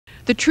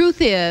The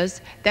truth is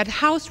that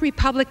House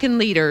Republican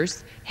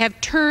leaders have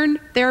turned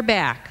their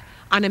back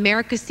on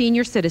America's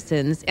senior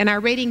citizens and are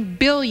raiding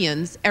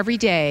billions every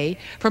day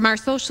from our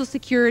Social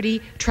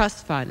Security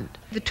Trust Fund.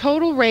 The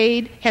total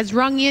raid has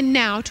rung in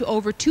now to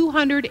over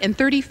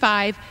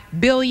 $235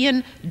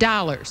 billion.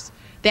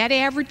 That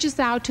averages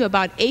out to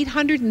about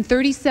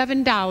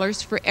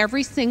 $837 for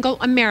every single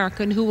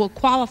American who will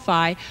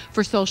qualify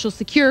for Social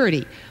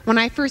Security. When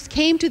I first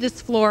came to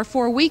this floor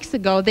 4 weeks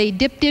ago, they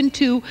dipped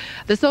into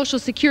the Social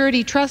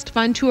Security Trust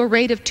Fund to a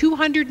rate of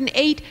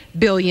 $208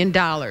 billion.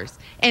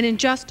 And in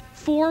just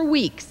 4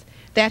 weeks,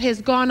 that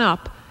has gone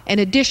up an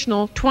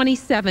additional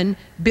 $27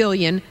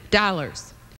 billion.